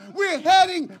home. We're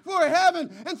heading for heaven.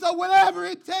 And so whatever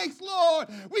it takes, Lord,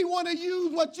 we want to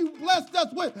use what you blessed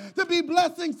us with to be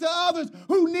blessings to others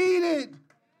who need it.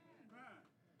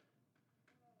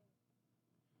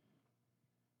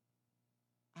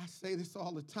 I say this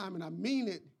all the time, and I mean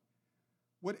it.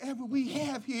 Whatever we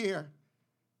have here,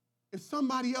 if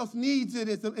somebody else needs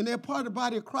it and they're part of the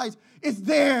body of Christ, it's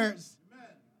theirs. Amen.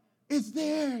 It's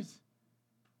theirs.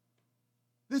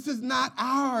 This is not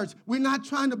ours. We're not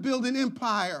trying to build an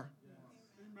empire.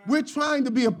 Yes. We're trying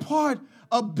to be a part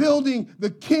of building the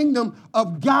kingdom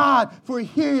of God for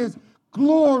his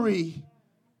glory.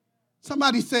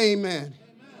 Somebody say amen.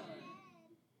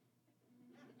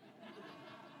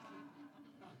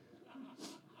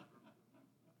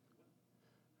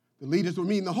 The leaders were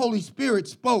meeting. The Holy Spirit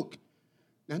spoke.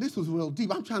 Now, this was real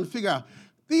deep. I'm trying to figure out,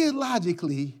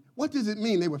 theologically, what does it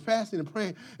mean? They were fasting and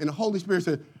praying, and the Holy Spirit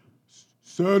said,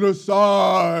 set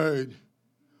aside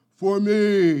for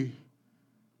me.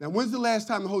 Now, when's the last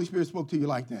time the Holy Spirit spoke to you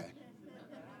like that?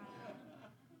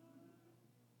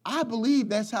 I believe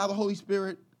that's how the Holy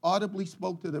Spirit audibly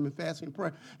spoke to them in fasting and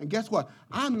prayer. And guess what?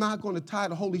 I'm not going to tie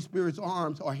the Holy Spirit's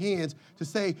arms or hands to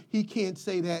say he can't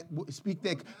say that, speak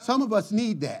that. Some of us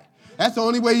need that. That's the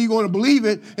only way you're going to believe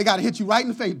it. It got to hit you right in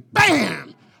the face.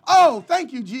 Bam! Oh,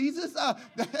 thank you, Jesus.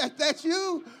 That's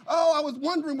you? Oh, I was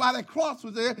wondering why that cross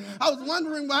was there. I was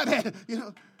wondering why that,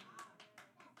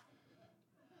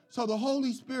 So the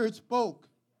Holy Spirit spoke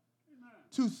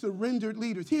to surrendered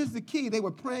leaders. Here's the key. They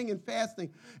were praying and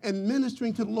fasting and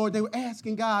ministering to the Lord. They were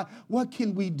asking God, what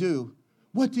can we do?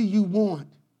 What do you want?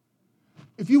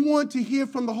 If you want to hear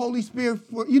from the Holy Spirit,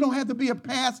 you don't have to be a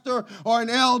pastor or an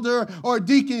elder or a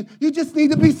deacon. You just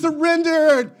need to be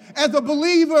surrendered as a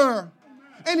believer.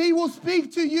 And he will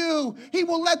speak to you. He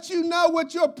will let you know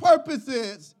what your purpose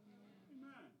is.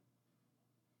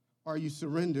 Are you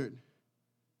surrendered?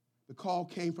 The call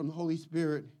came from the Holy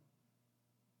Spirit.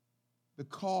 The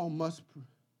call must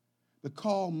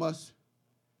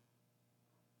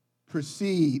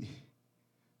proceed,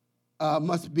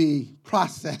 must be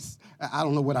processed. I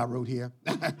don't know what I wrote here.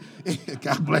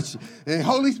 God bless you. And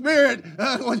Holy Spirit,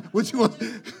 what you want?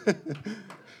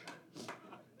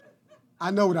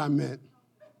 I know what I meant.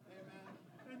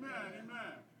 Amen.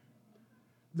 Amen.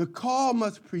 The call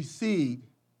must precede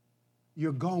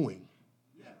your going.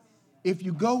 If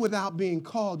you go without being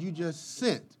called, you just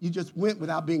sent. You just went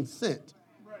without being sent.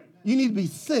 Right. You need to be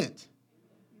sent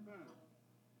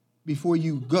before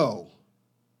you go.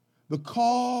 The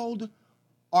called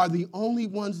are the only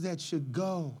ones that should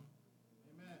go.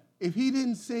 Amen. If he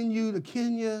didn't send you to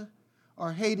Kenya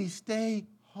or Haiti, stay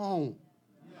home.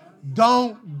 Yes.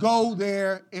 Don't go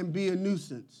there and be a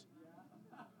nuisance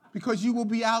because you will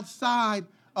be outside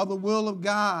of the will of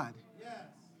God.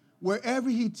 Wherever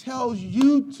he tells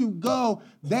you to go,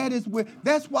 that is where.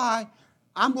 That's why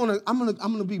I'm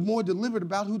gonna be more deliberate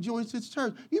about who joins his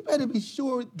church. You better be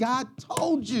sure God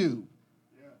told you,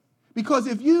 because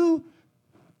if you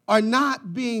are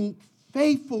not being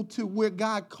faithful to where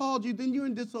God called you, then you're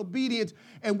in disobedience,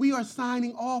 and we are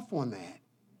signing off on that.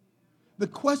 The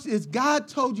question is, God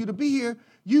told you to be here.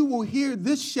 You will hear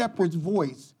this shepherd's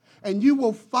voice, and you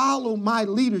will follow my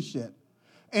leadership.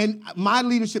 And my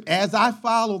leadership as I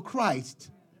follow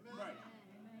Christ.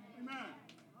 Amen.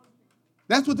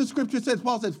 That's what the scripture says.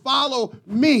 Paul says, follow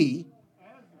me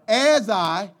as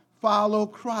I follow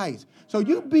Christ. So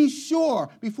you be sure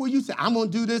before you say, I'm going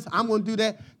to do this, I'm going to do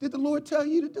that. Did the Lord tell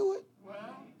you to do it? Well,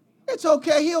 it's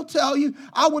okay. He'll tell you.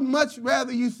 I would much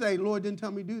rather you say, Lord didn't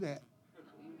tell me to do that.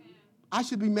 I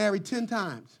should be married 10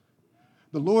 times.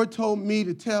 The Lord told me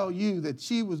to tell you that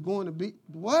she was going to be,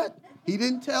 what? He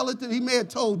didn't tell it. He may have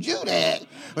told you that,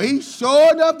 but he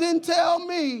sure enough didn't tell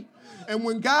me. And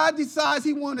when God decides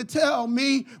he wanted to tell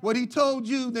me what he told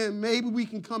you, then maybe we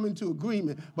can come into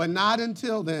agreement. But not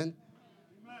until then.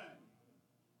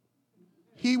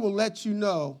 He will let you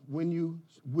know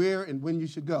where and when you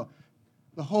should go.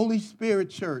 The Holy Spirit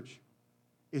church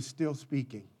is still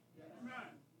speaking.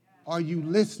 Are you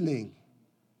listening?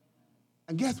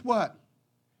 And guess what?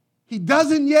 He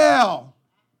doesn't yell.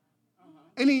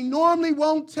 And he normally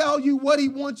won't tell you what he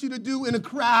wants you to do in a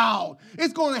crowd.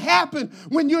 It's going to happen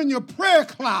when you're in your prayer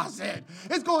closet.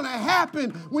 It's going to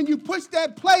happen when you push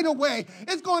that plate away.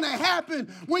 It's going to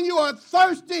happen when you are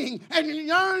thirsting and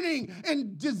yearning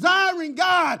and desiring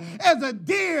God as a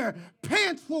deer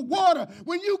pants for water.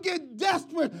 When you get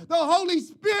desperate, the Holy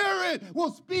Spirit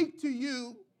will speak to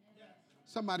you.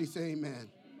 Somebody say amen.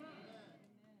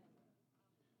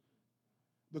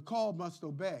 The call must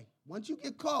obey. Once you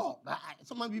get called,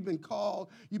 some of you have been called,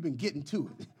 you've been getting to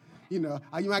it. You know,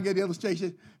 you might get the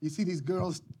illustration. You see these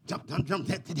girls jump,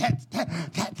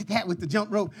 that with the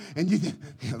jump rope, and you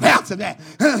bounce to that.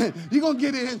 You're going to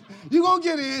get in. You're going to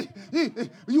get in.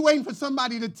 You're waiting for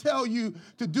somebody to tell you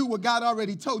to do what God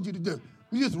already told you to do.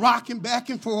 You're just rocking back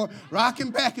and forth,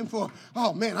 rocking back and forth.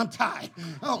 Oh, man, I'm tired.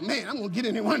 Oh, man, I'm going to get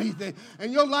in one of these things.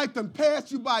 And your life done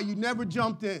passed you by. You never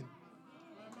jumped in.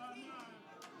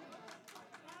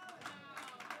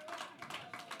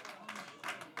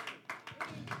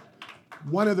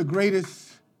 One of the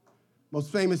greatest,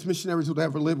 most famous missionaries who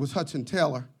ever lived was Hudson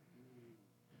Taylor,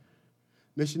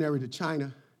 missionary to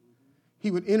China. He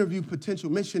would interview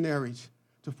potential missionaries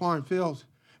to foreign fields.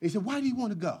 And he said, why do you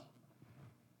want to go?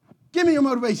 Give me your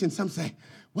motivation. Some say,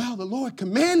 well, the Lord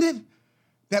commanded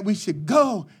that we should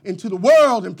go into the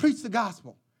world and preach the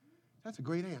gospel. That's a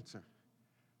great answer.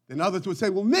 Then others would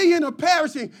say, well, millions are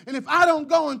perishing, and if I don't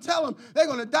go and tell them, they're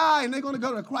going to die and they're going to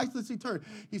go to a Christless eternity.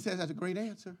 He says, that's a great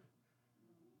answer.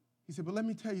 He said, but let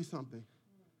me tell you something.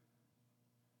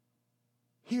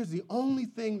 Here's the only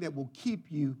thing that will keep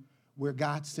you where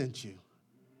God sent you.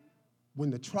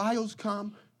 When the trials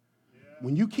come,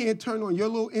 when you can't turn on your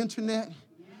little internet,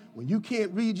 when you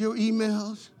can't read your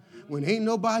emails, when ain't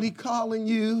nobody calling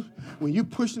you, when you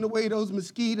pushing away those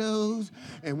mosquitoes,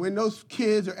 and when those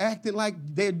kids are acting like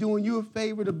they're doing you a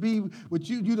favor to be with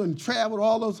you, you done traveled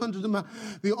all those hundreds of miles.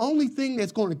 The only thing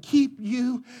that's going to keep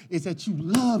you is that you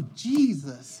love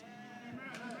Jesus.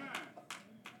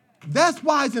 That's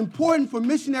why it's important for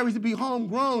missionaries to be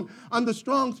homegrown under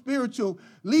strong spiritual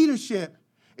leadership.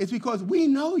 It's because we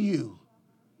know you.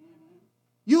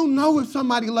 You'll know if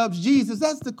somebody loves Jesus.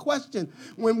 That's the question.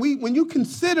 When you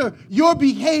consider your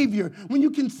behavior, when you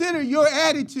consider your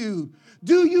attitude,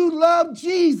 do you love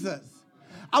Jesus?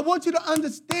 I want you to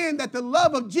understand that the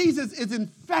love of Jesus is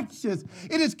infectious.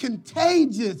 It is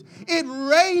contagious. It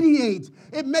radiates.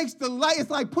 It makes the light. It's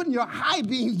like putting your high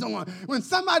beams on. When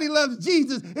somebody loves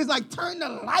Jesus, it's like turn the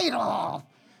light off.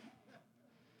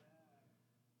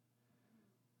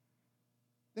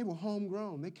 They were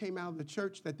homegrown. They came out of the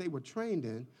church that they were trained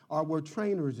in or were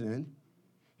trainers in.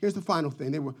 Here's the final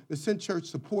thing. The Sent Church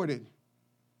supported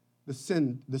the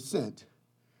sent.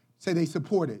 Say they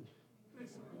supported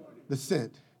the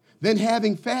sent. Then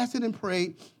having fasted and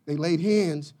prayed, they laid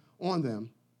hands on them.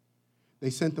 They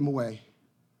sent them away.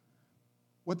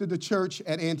 What did the church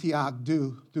at Antioch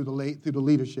do through the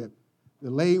leadership? The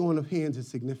laying on of hands is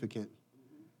significant.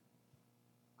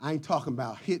 I ain't talking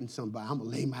about hitting somebody. I'm going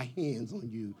to lay my hands on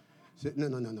you.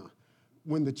 No.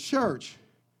 When the church,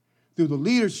 through the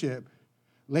leadership,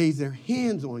 lays their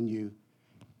hands on you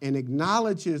and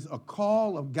acknowledges a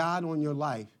call of God on your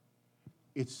life,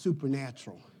 it's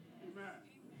supernatural. Amen.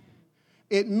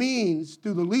 It means,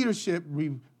 through the leadership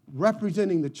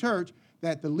representing the church,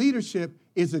 that the leadership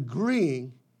is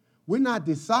agreeing. We're not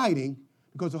deciding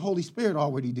because the Holy Spirit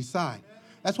already decided.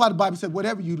 That's why the Bible said,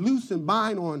 whatever you loose and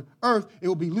bind on earth, it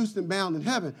will be loosed and bound in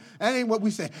heaven. That ain't what we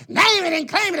say. Name it and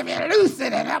claim it if you loose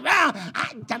it and bound.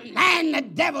 I command the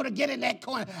devil to get in that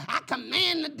corner. I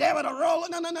command the devil to roll.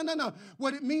 No.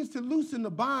 What it means to loosen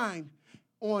the bind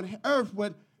on earth,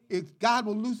 if God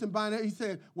will loose and bind it, he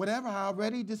said, whatever I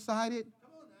already decided,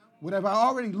 whatever I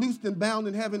already loosed and bound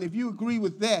in heaven, if you agree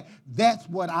with that, that's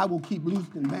what I will keep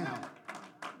loosed and bound.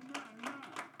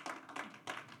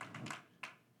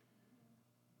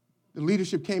 The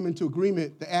leadership came into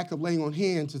agreement. The act of laying on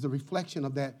hands is a reflection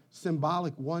of that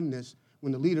symbolic oneness.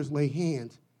 When the leaders lay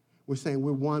hands, we're saying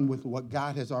we're one with what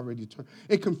God has already determined.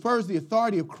 It confers the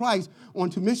authority of Christ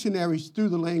onto missionaries through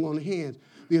the laying on of hands.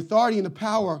 The authority and the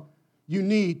power you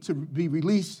need to be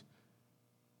released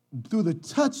through the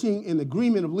touching and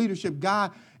agreement of leadership.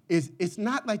 God it's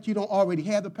not like you don't already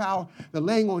have the power. The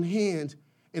laying on hands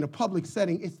in a public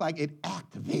setting, it's like it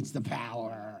activates the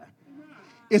power.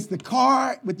 It's the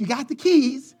car, but you got the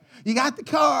keys, you got the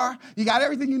car, you got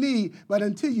everything you need, but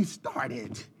until you start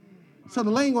it. So the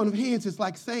laying on of hands is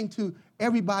like saying to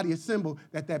everybody assembled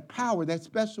that power, that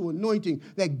special anointing,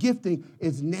 that gifting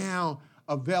is now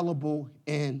available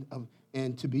and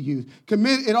to be used.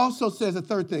 It also says a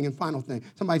third thing and final thing.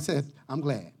 Somebody says, I'm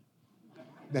glad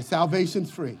that salvation's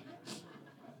free.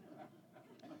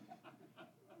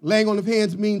 Laying on of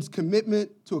hands means commitment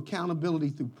to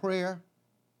accountability through prayer,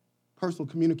 personal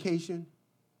communication,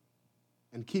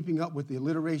 and keeping up with the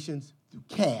alliterations through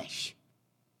cash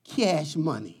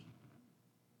money.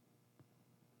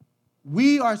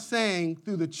 We are saying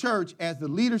through the church, as the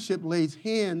leadership lays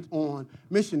hands on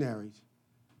missionaries,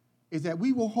 is that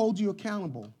we will hold you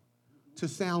accountable to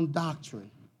sound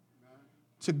doctrine,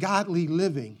 to godly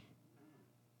living,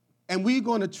 And we're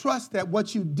going to trust that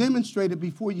what you demonstrated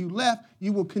before you left,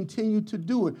 you will continue to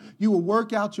do it. You will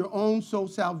work out your own soul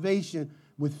salvation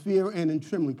with fear and in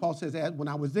trembling. Paul says, when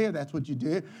I was there, that's what you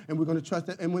did, and we're going to trust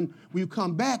that. And when you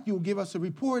come back, you'll give us a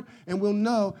report, and we'll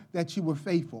know that you were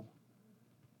faithful.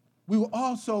 We will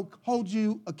also hold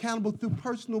you accountable through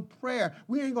personal prayer.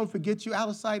 We ain't going to forget you. Out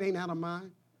of sight ain't out of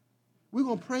mind. We're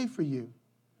going to pray for you.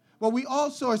 But we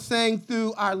also are saying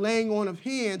through our laying on of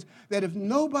hands that if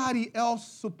nobody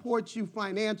else supports you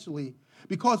financially,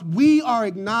 because we are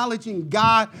acknowledging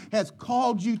God has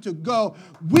called you to go,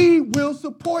 we will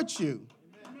support you.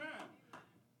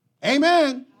 Amen.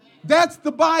 Amen. That's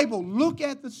the Bible. Look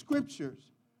at the scriptures.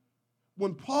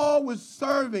 When Paul was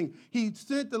serving, he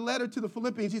sent the letter to the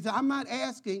Philippians. He said, I'm not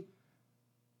asking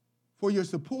for your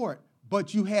support,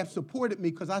 but you have supported me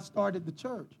because I started the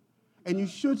church. And you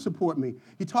should support me.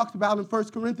 He talks about in 1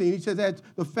 Corinthians, he says, as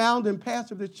the founder and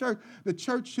pastor of the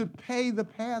church should pay the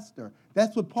pastor.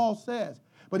 That's what Paul says.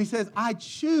 But he says, I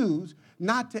choose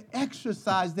not to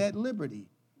exercise that liberty.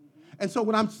 And so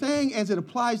what I'm saying as it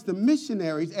applies to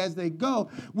missionaries as they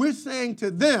go, we're saying to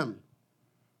them,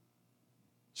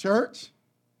 church,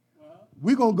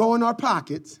 we're going to go in our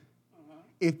pockets.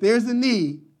 If there's a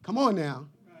need, come on now,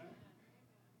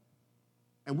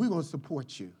 and we're going to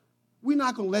support you. We're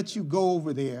not going to let you go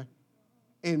over there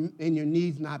and your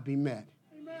needs not be met.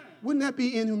 Amen. Wouldn't that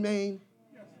be inhumane?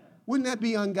 Yes, wouldn't that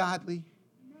be ungodly?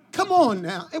 Amen. Come on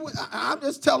now. I'm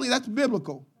just telling you, that's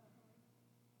biblical.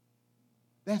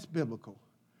 That's biblical.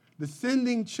 The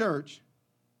sending church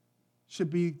should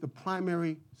be the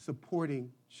primary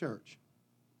supporting church.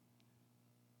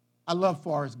 I love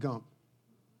Forrest Gump.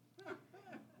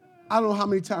 I don't know how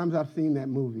many times I've seen that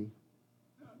movie.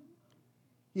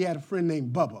 He had a friend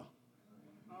named Bubba.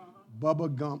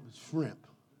 Bubba Gump Shrimp.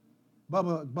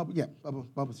 Bubba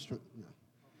Shrimp. Yeah.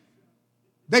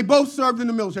 They both served in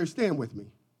the military. Stand with me.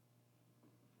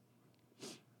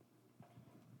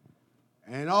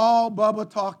 And all Bubba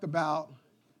talked about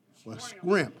was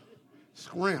scrimp,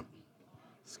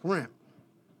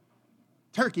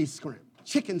 turkey scrimp,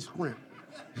 chicken scrimp,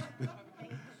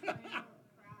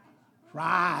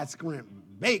 fried scrimp,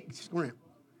 baked scrimp.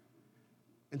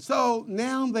 And so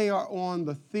now they are on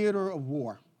the theater of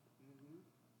war.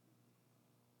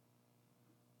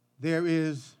 There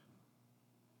is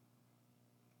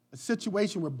a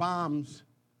situation where bombs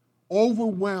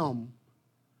overwhelm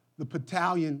the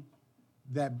battalion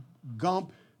that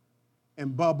Gump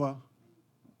and Bubba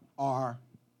are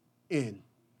in.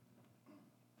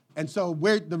 And so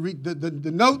where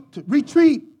the note to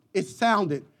retreat is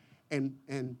sounded,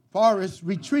 and Forrest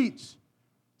retreats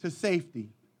to safety.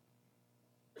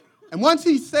 And once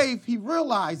he's safe, he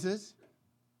realizes,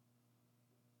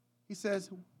 he says,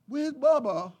 where's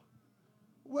Bubba?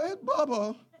 Where's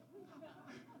Bubba?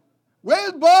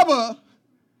 Where's Bubba?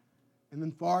 And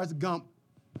then Forrest Gump,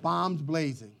 bombs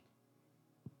blazing,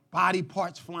 body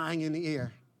parts flying in the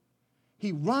air.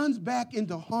 He runs back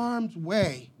into harm's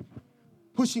way,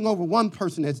 pushing over one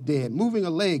person that's dead, moving a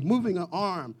leg, moving an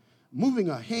arm, moving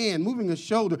a hand, moving a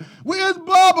shoulder. Where's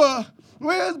Bubba?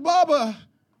 Where's Bubba?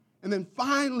 And then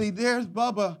finally, there's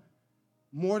Bubba,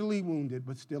 mortally wounded,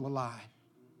 but still alive.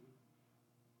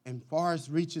 And Forrest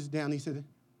reaches down. He said,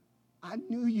 I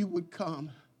knew you would come.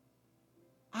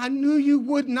 I knew you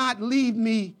would not leave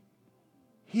me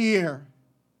here.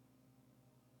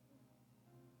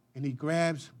 And he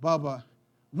grabs Bubba,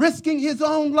 risking his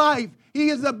own life.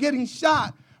 He ends up getting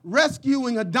shot,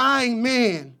 rescuing a dying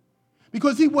man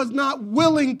because he was not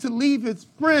willing to leave his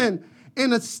friend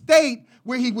in a state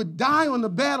where he would die on the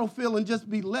battlefield and just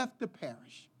be left to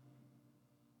perish.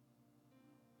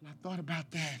 And I thought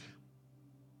about that.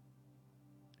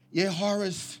 Yeah,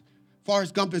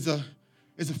 Forrest Gump is a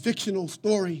fictional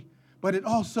story, but it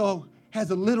also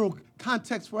has a literal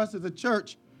context for us as a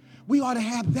church. We ought to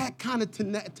have that kind of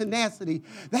tenacity,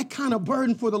 that kind of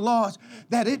burden for the lost,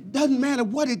 that it doesn't matter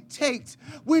what it takes.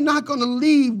 We're not going to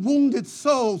leave wounded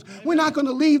souls. We're not going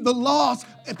to leave the lost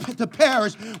to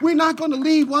perish. We're not going to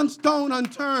leave one stone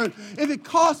unturned. If it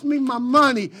costs me my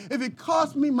money, if it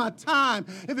costs me my time,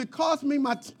 if it costs me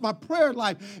my prayer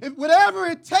life, if whatever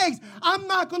it takes, I'm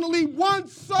not going to leave one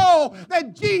soul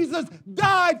that Jesus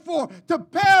died for to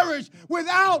perish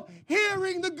without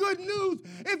hearing the good news.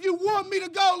 If you want me to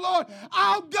go, Lord,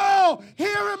 I'll go. Here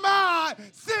am I.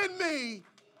 Send me.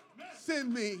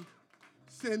 Send me.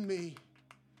 Send me.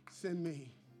 Send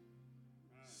me.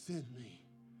 Send me.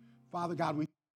 Father God, we